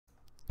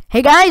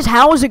Hey guys,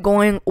 how's it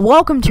going?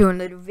 Welcome to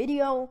another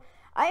video.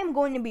 I am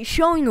going to be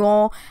showing you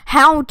all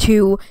how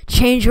to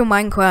change your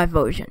Minecraft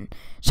version.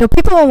 So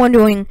people are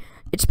wondering,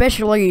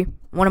 especially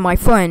one of my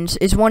friends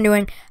is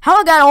wondering how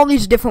I got all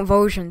these different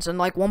versions and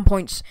like beta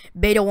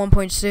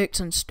 1.6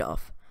 and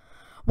stuff.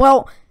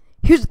 Well,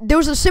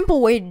 there's a simple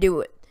way to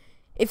do it.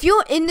 If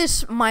you're in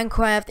this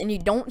Minecraft and you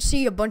don't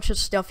see a bunch of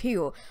stuff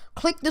here,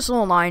 click this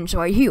little lines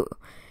right here.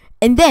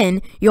 And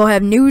then you'll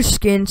have new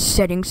skin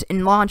settings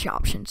and launch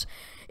options.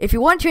 If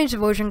you want to change the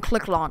version,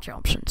 click launch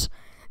options.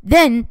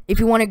 Then, if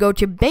you want to go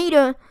to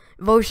beta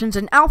versions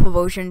and alpha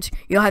versions,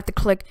 you'll have to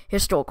click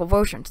historical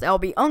versions. That'll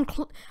be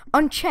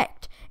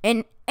unchecked.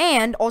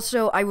 And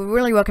also, I would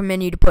really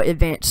recommend you to put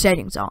advanced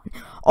settings on.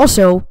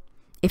 Also,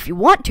 if you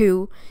want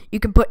to, you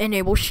can put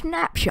enable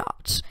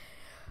snapshots.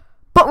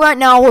 But right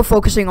now, we're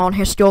focusing on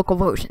historical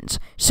versions.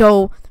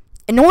 So,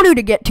 in order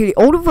to get to the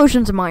older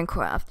versions of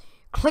Minecraft,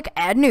 click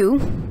add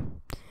new.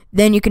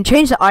 Then you can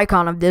change the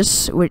icon of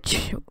this,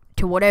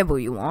 to whatever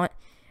you want,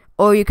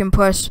 or you can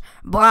press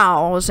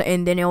browse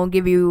and then it'll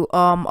give you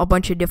a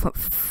bunch of different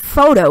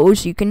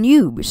photos you can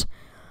use.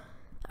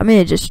 I'm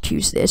gonna just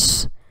choose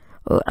this.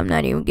 I'm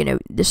not even gonna,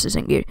 this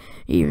isn't gonna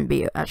even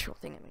be an actual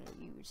thing I'm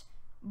gonna use.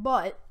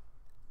 But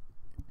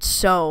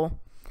so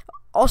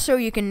also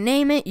you can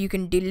name it, you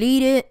can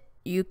delete it,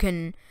 you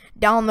can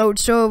download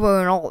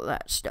server and all of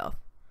that stuff.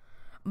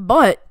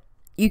 But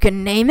you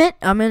can name it.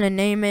 I'm gonna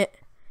name it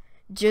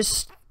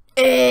just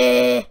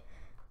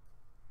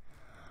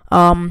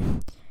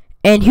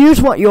and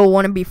here's what you'll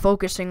want to be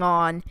focusing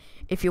on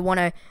if you want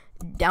to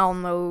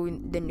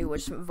download the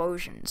newest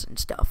versions and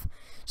stuff.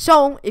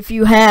 So, if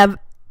you have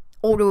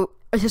older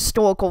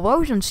historical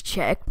versions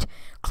checked,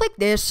 click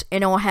this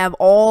and it'll have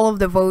all of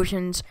the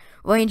versions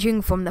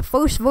ranging from the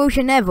first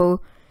version ever.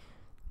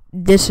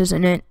 This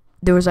isn't it.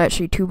 There was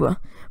actually two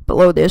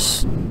below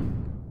this.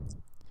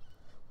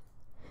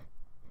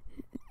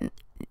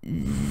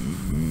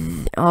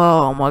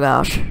 Oh my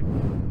gosh.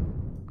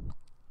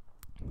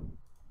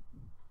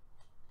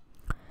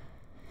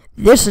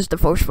 This is the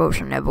first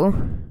version ever.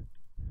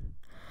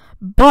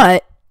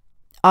 But,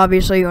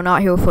 obviously you're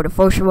not here for the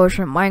first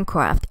version of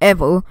Minecraft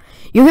ever.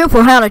 You're here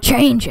for how to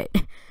change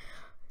it.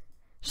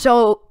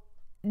 So,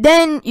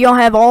 then you'll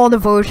have all the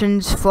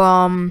versions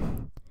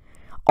from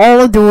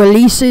all of the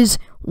releases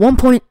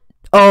 1.0,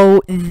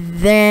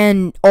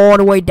 then all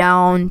the way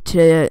down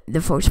to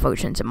the first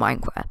versions of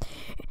Minecraft.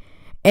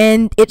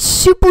 And it's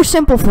super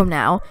simple from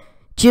now.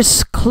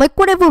 Just click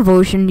whatever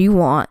version you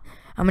want.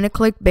 I'm going to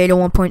click beta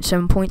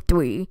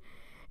 1.7.3.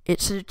 It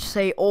should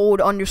say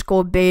old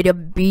underscore beta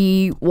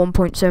B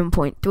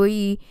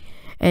 1.7.3.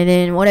 And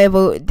then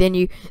whatever. Then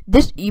you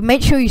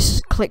make sure you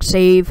click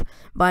save.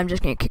 But I'm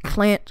just going to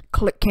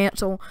click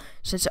cancel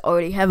since I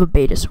already have a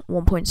beta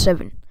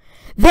 1.7.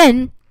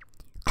 Then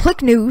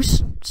click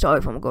news. Sorry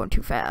if I'm going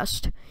too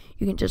fast.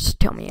 You can just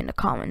tell me in the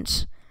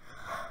comments.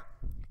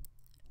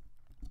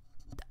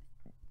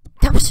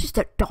 That was just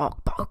a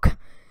dog bark.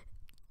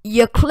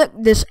 You click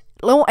this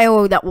little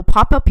arrow that will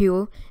pop up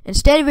here.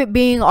 Instead of it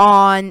being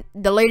on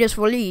the latest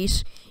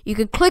release, you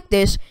can click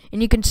this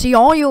and you can see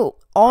all your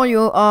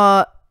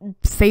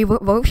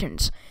favorite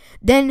versions.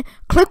 Then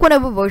click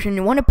whatever version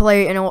you want to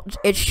play and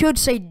it should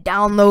say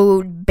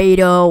download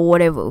beta or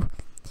whatever.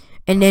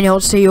 And then it'll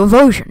say your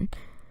version.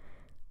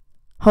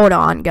 Hold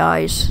on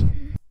guys.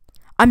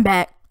 I'm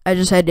back. I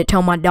just had to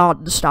tell my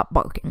dog to stop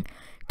barking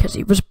because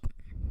he was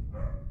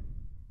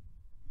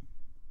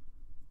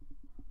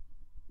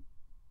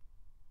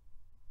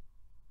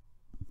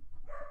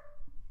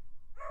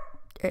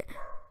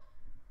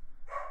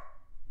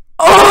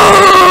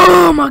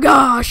oh my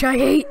gosh, I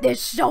hate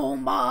this so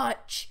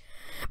much.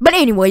 But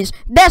anyways,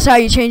 that's how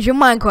you change your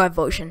Minecraft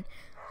version.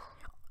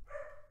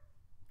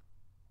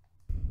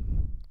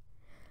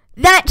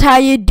 That's how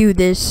you do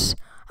this.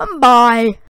 Bye.